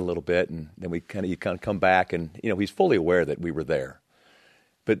out a little bit, and then he'd kind of come back, and, he's fully aware that we were there.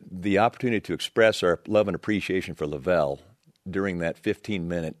 But the opportunity to express our love and appreciation for Lavelle during that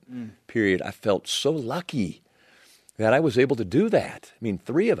 15-minute period, I felt so lucky that I was able to do that. I mean,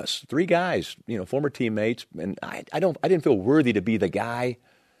 three guys, former teammates, and I didn't feel worthy to be the guy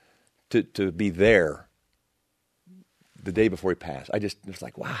to be there the day before he passed. It was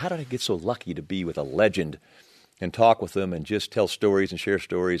like, wow, how did I get so lucky to be with a legend and talk with them and just tell stories and share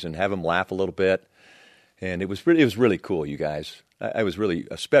stories and have them laugh a little bit? And it was really cool, you guys. It was really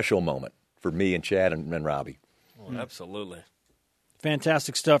a special moment for me and Chad and Robbie. Oh, absolutely.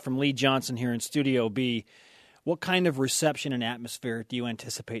 Fantastic stuff from Lee Johnson here in Studio B. What kind of reception and atmosphere do you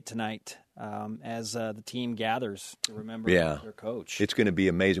anticipate tonight as the team gathers to remember their coach? It's going to be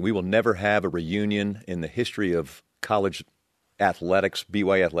amazing. We will never have a reunion in the history of college athletics,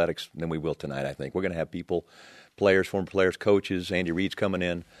 BYU athletics, than we will tonight, I think. We're going to have people, players, former players, coaches. Andy Reid's coming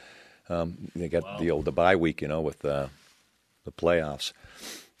in. They got the bye week, with the playoffs.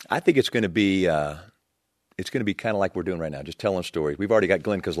 I think it's going to be kind of like we're doing right now, just telling stories. We've already got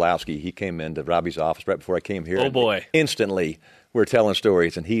Glenn Kozlowski. He came into Robbie's office right before I came here. Oh, boy. Instantly, we're telling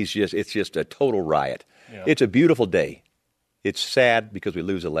stories, and it's just a total riot. Yeah. It's a beautiful day. It's sad because we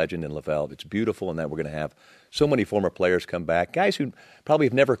lose a legend in Lavelle. It's beautiful in that we're going to have so many former players come back, guys who probably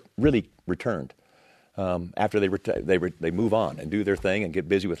have never really returned. After they move on and do their thing and get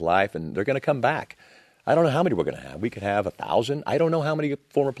busy with life, and they're going to come back. I don't know how many we're going to have. We could have 1,000. I don't know how many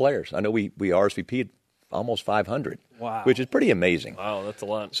former players. I know we RSVP'd almost 500, which is pretty amazing. Wow, that's a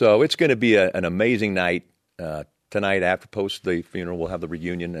lot. So it's going to be an amazing night tonight. After post the funeral, we'll have the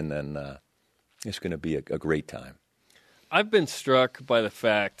reunion, and then it's going to be a great time. I've been struck by the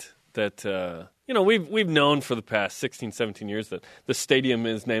fact that we've known for the past 16, 17 years that the stadium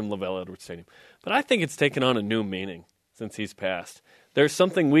is named Lavelle Edwards Stadium, but I think it's taken on a new meaning since he's passed. There's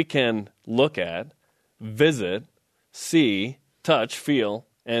something we can look at, visit, see, touch, feel,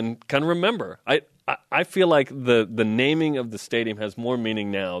 and kind of remember. I feel like the naming of the stadium has more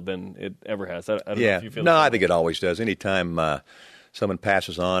meaning now than it ever has. I don't know if you feel I think it always does. Anytime someone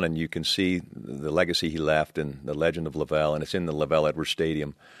passes on and you can see the legacy he left and the legend of Lavelle, and it's in the Lavelle Edwards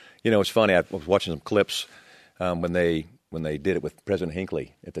Stadium. It's funny. I was watching some clips when they did it with President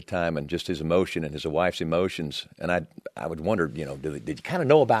Hinckley at the time, and just his emotion and his wife's emotions. And I would wonder, did you kind of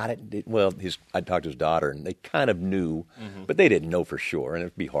know about it? I talked to his daughter, and they kind of knew, but they didn't know for sure, and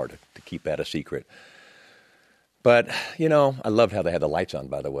it'd be hard to keep that a secret. But, I loved how they had the lights on,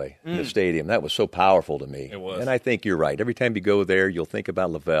 by the way, in the stadium. That was so powerful to me. It was. And I think you're right. Every time you go there, you'll think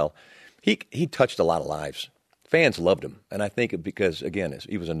about Lavelle. He touched a lot of lives. Fans loved him. And I think because, again,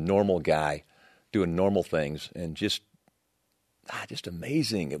 he was a normal guy doing normal things and just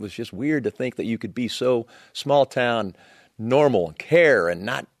amazing. It was just weird to think that you could be so small town, normal, and care, and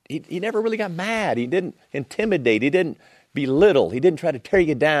not – he never really got mad. He didn't intimidate. He didn't belittle. He didn't try to tear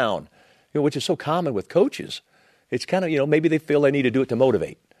you down, which is so common with coaches. It's kind of, maybe they feel they need to do it to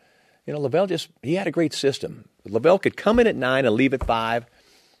motivate. Lavelle he had a great system. Lavelle could come in at 9 and leave at 5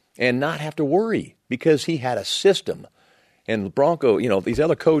 and not have to worry because he had a system. And Bronco, these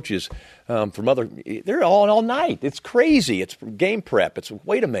other coaches they're all night. It's crazy. It's game prep.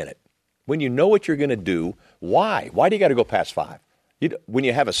 Wait a minute. When you know what you're going to do, why? Why do you got to go past 5? When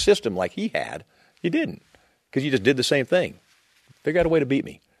you have a system like he had, you didn't because you just did the same thing. Figure out a way to beat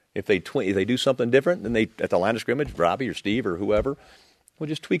me. If they do something different, then at the line of scrimmage, Robbie or Steve or whoever, we'll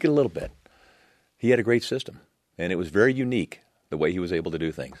just tweak it a little bit. He had a great system, and it was very unique the way he was able to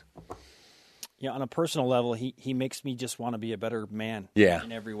do things. Yeah, on a personal level, he makes me just want to be a better man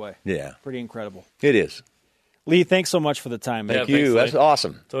in every way. Yeah. Pretty incredible. It is. Lee, thanks so much for the time, man. Thank you. That's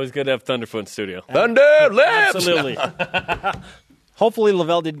awesome. It's always good to have Thunderfoot in studio. Thunder lives! Absolutely. Hopefully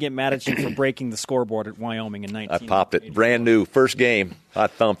Lavelle didn't get mad at you for breaking the scoreboard at Wyoming in 19. I popped it. Brand new. First game. I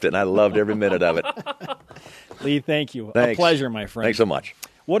thumped it, and I loved every minute of it. Lee, thank you. Thanks. A pleasure, my friend. Thanks so much.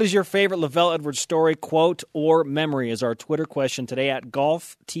 What is your favorite Lavelle Edwards story, quote, or memory is our Twitter question today. At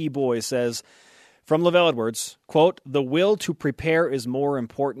Golf T Boy says, from Lavelle Edwards, quote, the will to prepare is more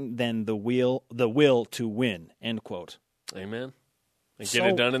important than the will to win, end quote. Amen. And get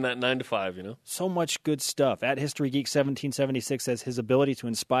it done in that 9 to 5, So much good stuff. At History Geek 1776 says his ability to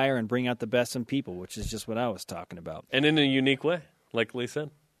inspire and bring out the best in people, which is just what I was talking about. And in a unique way, like Lee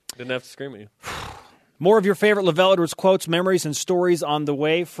said. Didn't have to scream at you. More of your favorite LaVell Edwards quotes, memories, and stories on the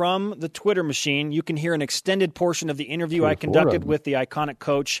way from the Twitter machine. You can hear an extended portion of the interview I conducted with the iconic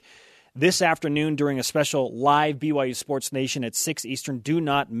coach this afternoon during a special live BYU Sports Nation at 6 Eastern. Do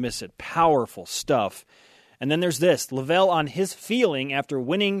not miss it. Powerful stuff. And then there's this, LaVell on his feeling after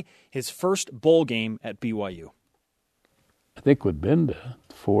winning his first bowl game at BYU. I think we'd been to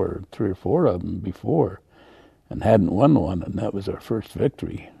 3 or 4 of them before and hadn't won one, and that was our first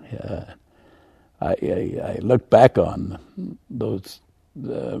victory. I look back on those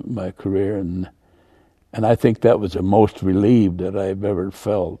my career, and I think that was the most relieved that I've ever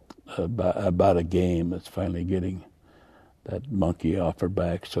felt about a game. It's finally getting that monkey off her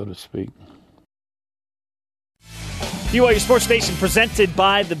back, so to speak. BYU Sports Nation presented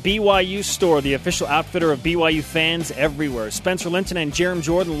by the BYU Store, the official outfitter of BYU fans everywhere. Spencer Linton and Jerem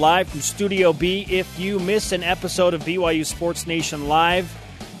Jordan live from Studio B. If you miss an episode of BYU Sports Nation Live,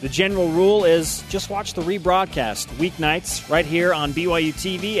 the general rule is just watch the rebroadcast weeknights right here on BYU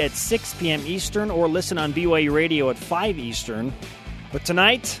TV at 6 p.m. Eastern or listen on BYU Radio at 5 Eastern. But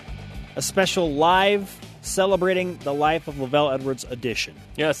tonight, a special live celebrating the life of LaVell Edwards edition.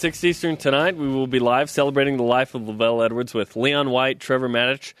 Yeah, 6 Eastern tonight. We will be live celebrating the life of LaVell Edwards with Leon White, Trevor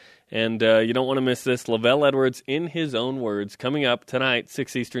Matich, and you don't want to miss this. LaVell Edwards, in his own words, coming up tonight,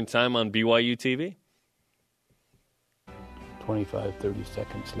 6 Eastern time on BYU TV. 25, 30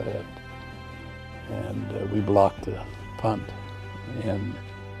 seconds left, and we blocked the punt, and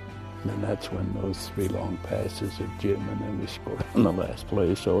then that's when those 3 long passes of Jim, and then we scored on the last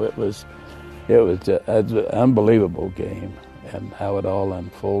play. So it was an unbelievable game, and how it all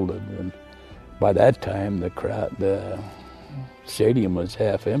unfolded. And by that time, the stadium was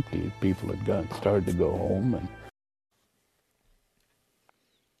half empty. People had started to go home. And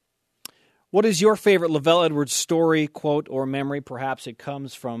what is your favorite LaVell Edwards story, quote, or memory? Perhaps it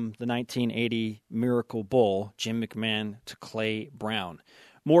comes from the 1980 Miracle Bowl, Jim McMahon to Clay Brown.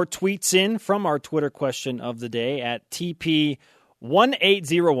 More tweets in from our Twitter question of the day at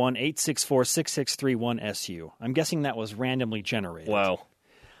TP1801-864-6631-SU. I'm guessing that was randomly generated. Wow.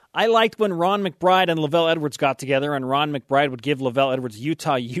 I liked when Ron McBride and LaVell Edwards got together, and Ron McBride would give LaVell Edwards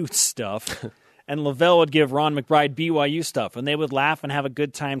Utah Ute stuff, and LaVell would give Ron McBride BYU stuff, and they would laugh and have a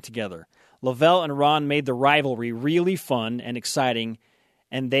good time together. LaVell and Ron made the rivalry really fun and exciting,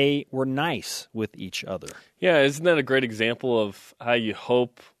 and they were nice with each other. Yeah, isn't that a great example of how you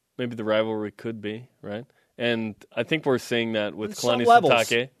hope maybe the rivalry could be, right? And I think we're seeing that with Kalani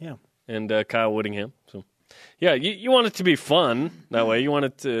Sitake and Kyle Whittingham. So, yeah, you want it to be fun that way. You want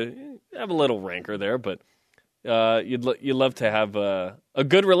it to have a little rancor there, but you'd love to have a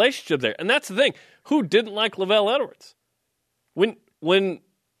good relationship there. And that's the thing. Who didn't like LaVell Edwards? When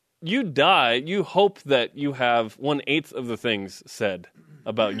you die, you hope that you have 1/8 of the things said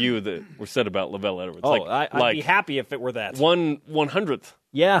about you that were said about LaVell Edwards. Oh, I'd be happy if it were that. 1/100th.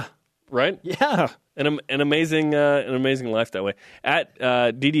 Yeah. Right? Yeah. An amazing life that way. At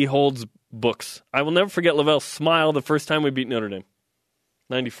D.D. Holds Books, I will never forget LaVell's smile the first time we beat Notre Dame.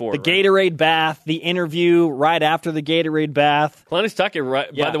 94. The Gatorade bath, the interview right after the Gatorade bath. Kalani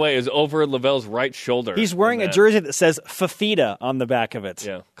Sitake, by the way, is over LaVell's right shoulder. He's wearing a jersey that says Fafita on the back of it.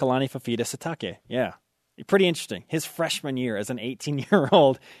 Yeah. Kalani Fafita Sitake. Yeah. Pretty interesting. His freshman year as an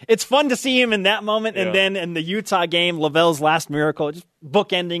 18-year-old. It's fun to see him in that moment, and then in the Utah game, LaVell's last miracle, just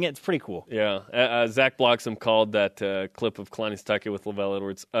bookending it. It's pretty cool. Yeah. Zach Bloxham called that clip of Kalani Sitake with LaVell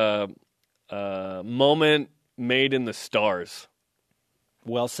Edwards moment made in the stars.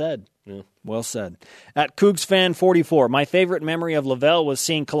 Well said. Yeah. Well said. At CougsFan44, my favorite memory of LaVell was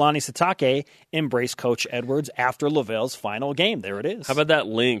seeing Kalani Sitake embrace Coach Edwards after LaVell's final game. There it is. How about that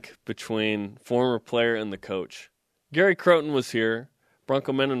link between former player and the coach? Gary Croton was here.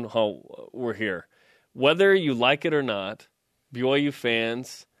 Bronco Mendenhall were here. Whether you like it or not, BYU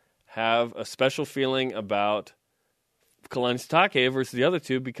fans have a special feeling about Kalani Sitake versus the other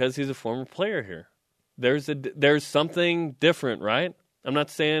two because he's a former player here. There's something different, right? I'm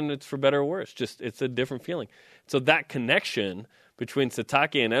not saying it's for better or worse, just it's a different feeling. So that connection between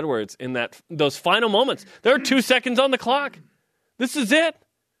Sitake and Edwards in those final moments, there are 2 seconds on the clock. This is it.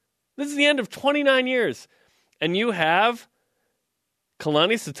 This is the end of 29 years. And you have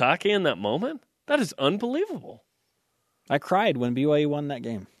Kalani Sitake in that moment? That is unbelievable. I cried when BYU won that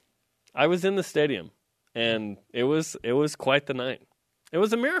game. I was in the stadium, and it was quite the night. It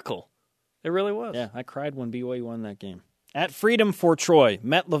was a miracle. It really was. Yeah, I cried when BYU won that game. At Freedom for Troy,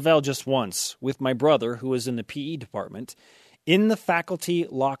 met LaVell just once with my brother, who was in the PE department, in the faculty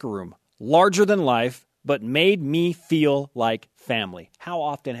locker room. Larger than life, but made me feel like family. How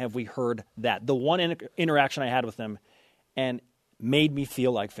often have we heard that? The one interaction I had with him, and made me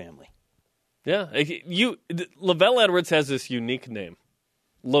feel like family. Yeah. Lavelle Edwards has this unique name.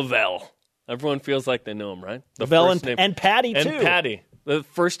 Lavelle. Everyone feels like they know him, right? Lavelle and Patty, too. And Patty. The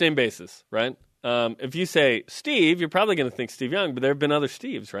first name basis, right? If you say Steve, you're probably going to think Steve Young, but there have been other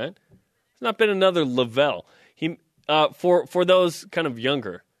Steves, right? There's not been another Lavelle. For those kind of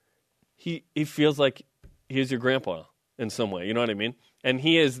younger, he feels like he is your grandpa in some way. You know what I mean? And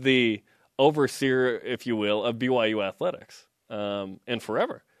he is the overseer, if you will, of BYU athletics, and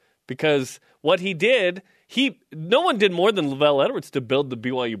forever. Because what he did, no one did more than Lavelle Edwards to build the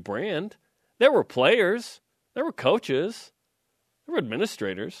BYU brand. There were players, there were coaches, there were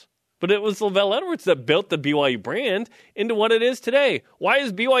administrators, but it was Lavelle Edwards that built the BYU brand into what it is today. Why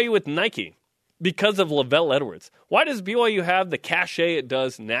is BYU with Nike? Because of Lavelle Edwards. Why does BYU have the cachet it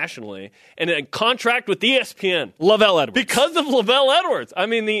does nationally and a contract with ESPN? Lavelle Edwards. Because of Lavelle Edwards. I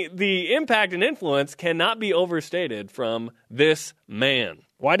mean, the impact and influence cannot be overstated from this man.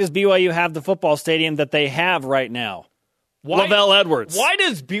 Why does BYU have the football stadium that they have right now? Lavelle Edwards. Why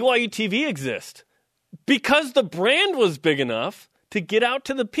does BYU TV exist? Because the brand was big enough to get out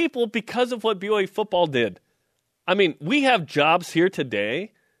to the people because of what BYU football did. I mean, we have jobs here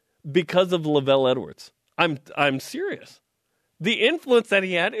today because of Lavelle Edwards. I'm serious. The influence that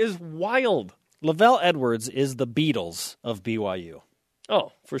he had is wild. Lavelle Edwards is the Beatles of BYU.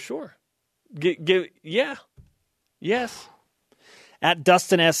 Oh, for sure. Yeah. Yes. At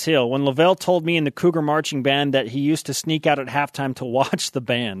Dustin S. Hill, when Lavelle told me in the Cougar marching band that he used to sneak out at halftime to watch the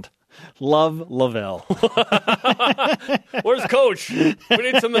band. Love Lavelle. Where's Coach? We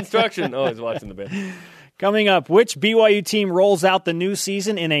need some instruction. Oh, he's watching the band. Coming up, which BYU team rolls out the new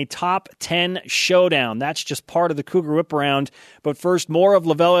season in a top 10 showdown? That's just part of the Cougar Whip Around. But first, more of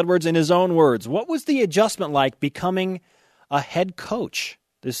Lavelle Edwards in his own words. What was the adjustment like becoming a head coach?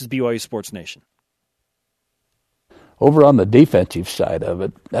 This is BYU Sports Nation. Over on the defensive side of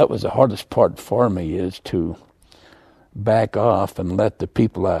it, that was the hardest part for me, is to back off and let the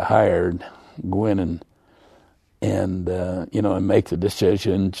people I hired go in and make the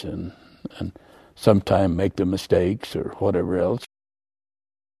decisions and sometimes make the mistakes or whatever else.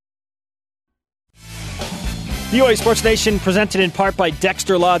 BYU Sports Nation presented in part by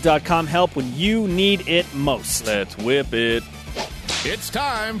DexterLaw.com. Help when you need it most. Let's whip it. It's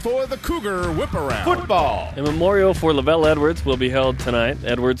time for the Cougar Whip Around. Football. A memorial for Lavelle Edwards will be held tonight.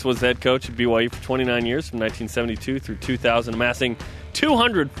 Edwards was head coach at BYU for 29 years, from 1972 through 2000, amassing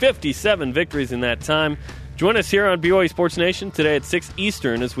 257 victories in that time. Join us here on BYU Sports Nation today at 6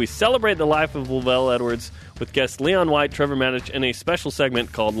 Eastern as we celebrate the life of Lavelle Edwards with guests Leon White, Trevor Matich, and a special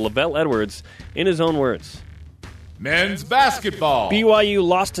segment called Lavelle Edwards in his own words. Men's basketball. BYU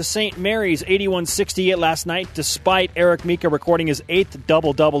lost to St. Mary's 81-68 last night, despite Eric Mika recording his 8th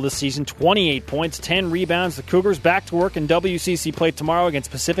double-double this season, 28 points, 10 rebounds. The Cougars back to work in WCC play tomorrow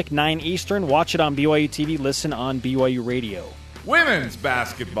against Pacific, 9 Eastern. Watch it on BYU TV. Listen on BYU Radio. Women's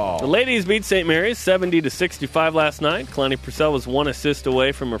basketball. The ladies beat St. Mary's 70-65 last night. Kalani Purcell was 1 assist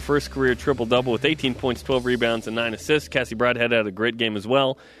away from her first career triple-double with 18 points, 12 rebounds, and 9 assists. Cassie Bradhead had a great game as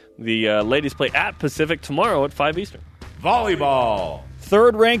well. The ladies play at Pacific tomorrow at 5 Eastern. Volleyball.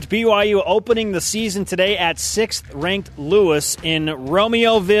 Third-ranked BYU opening the season today at 6th-ranked Lewis in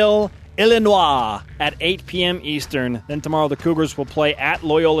Romeoville, Illinois at 8 p.m. Eastern. Then tomorrow the Cougars will play at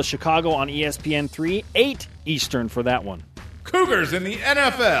Loyola Chicago on ESPN3, 8 Eastern for that one. Cougars in the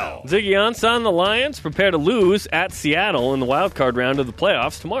NFL. Ziggy Ansah and the Lions prepare to lose at Seattle in the wildcard round of the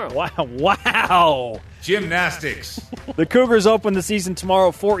playoffs tomorrow. Wow. Gymnastics. The Cougars open the season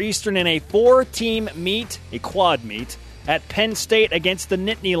tomorrow, 4 Eastern, in a 4-team meet, a quad meet, at Penn State against the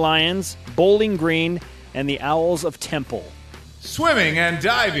Nittany Lions, Bowling Green, and the Owls of Temple. Swimming and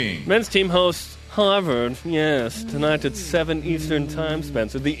diving. Men's team hosts Harvard, yes. Tonight at 7 Eastern time,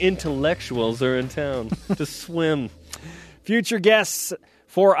 Spencer. The intellectuals are in town to swim. Future guests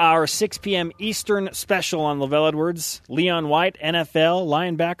for our 6 p.m. Eastern special on Lavelle Edwards, Leon White, NFL,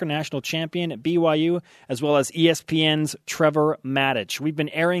 linebacker, national champion at BYU, as well as ESPN's Trevor Matich. We've been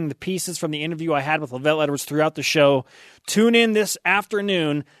airing the pieces from the interview I had with Lavelle Edwards throughout the show. Tune in this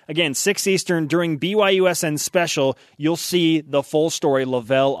afternoon, again, 6 Eastern, during BYUSN special. You'll see the full story,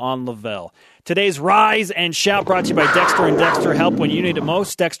 Lavelle on Lavelle. Today's Rise and Shout brought to you by Dexter and Dexter. Help when you need it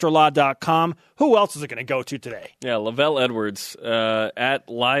most. DexterLaw.com. Who else is it going to go to today? Yeah, Lavelle Edwards at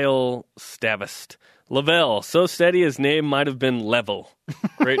Lyle Stavist. Lavelle, so steady his name might have been Level.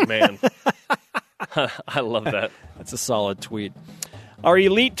 Great man. I love that. That's a solid tweet. Our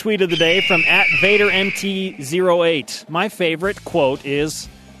elite tweet of the day from @VaderMT08. My favorite quote is,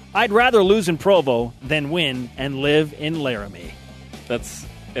 "I'd rather lose in Provo than win and live in Laramie." That's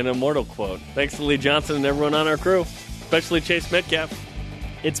an immortal quote. Thanks to Lee Johnson and everyone on our crew, especially Chase Metcalf.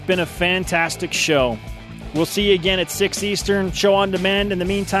 It's been a fantastic show. We'll see you again at 6 Eastern, show on demand. In the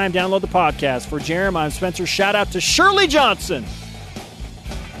meantime, download the podcast. For Jerem, I'm Spencer. Shout out to Shirley Johnson.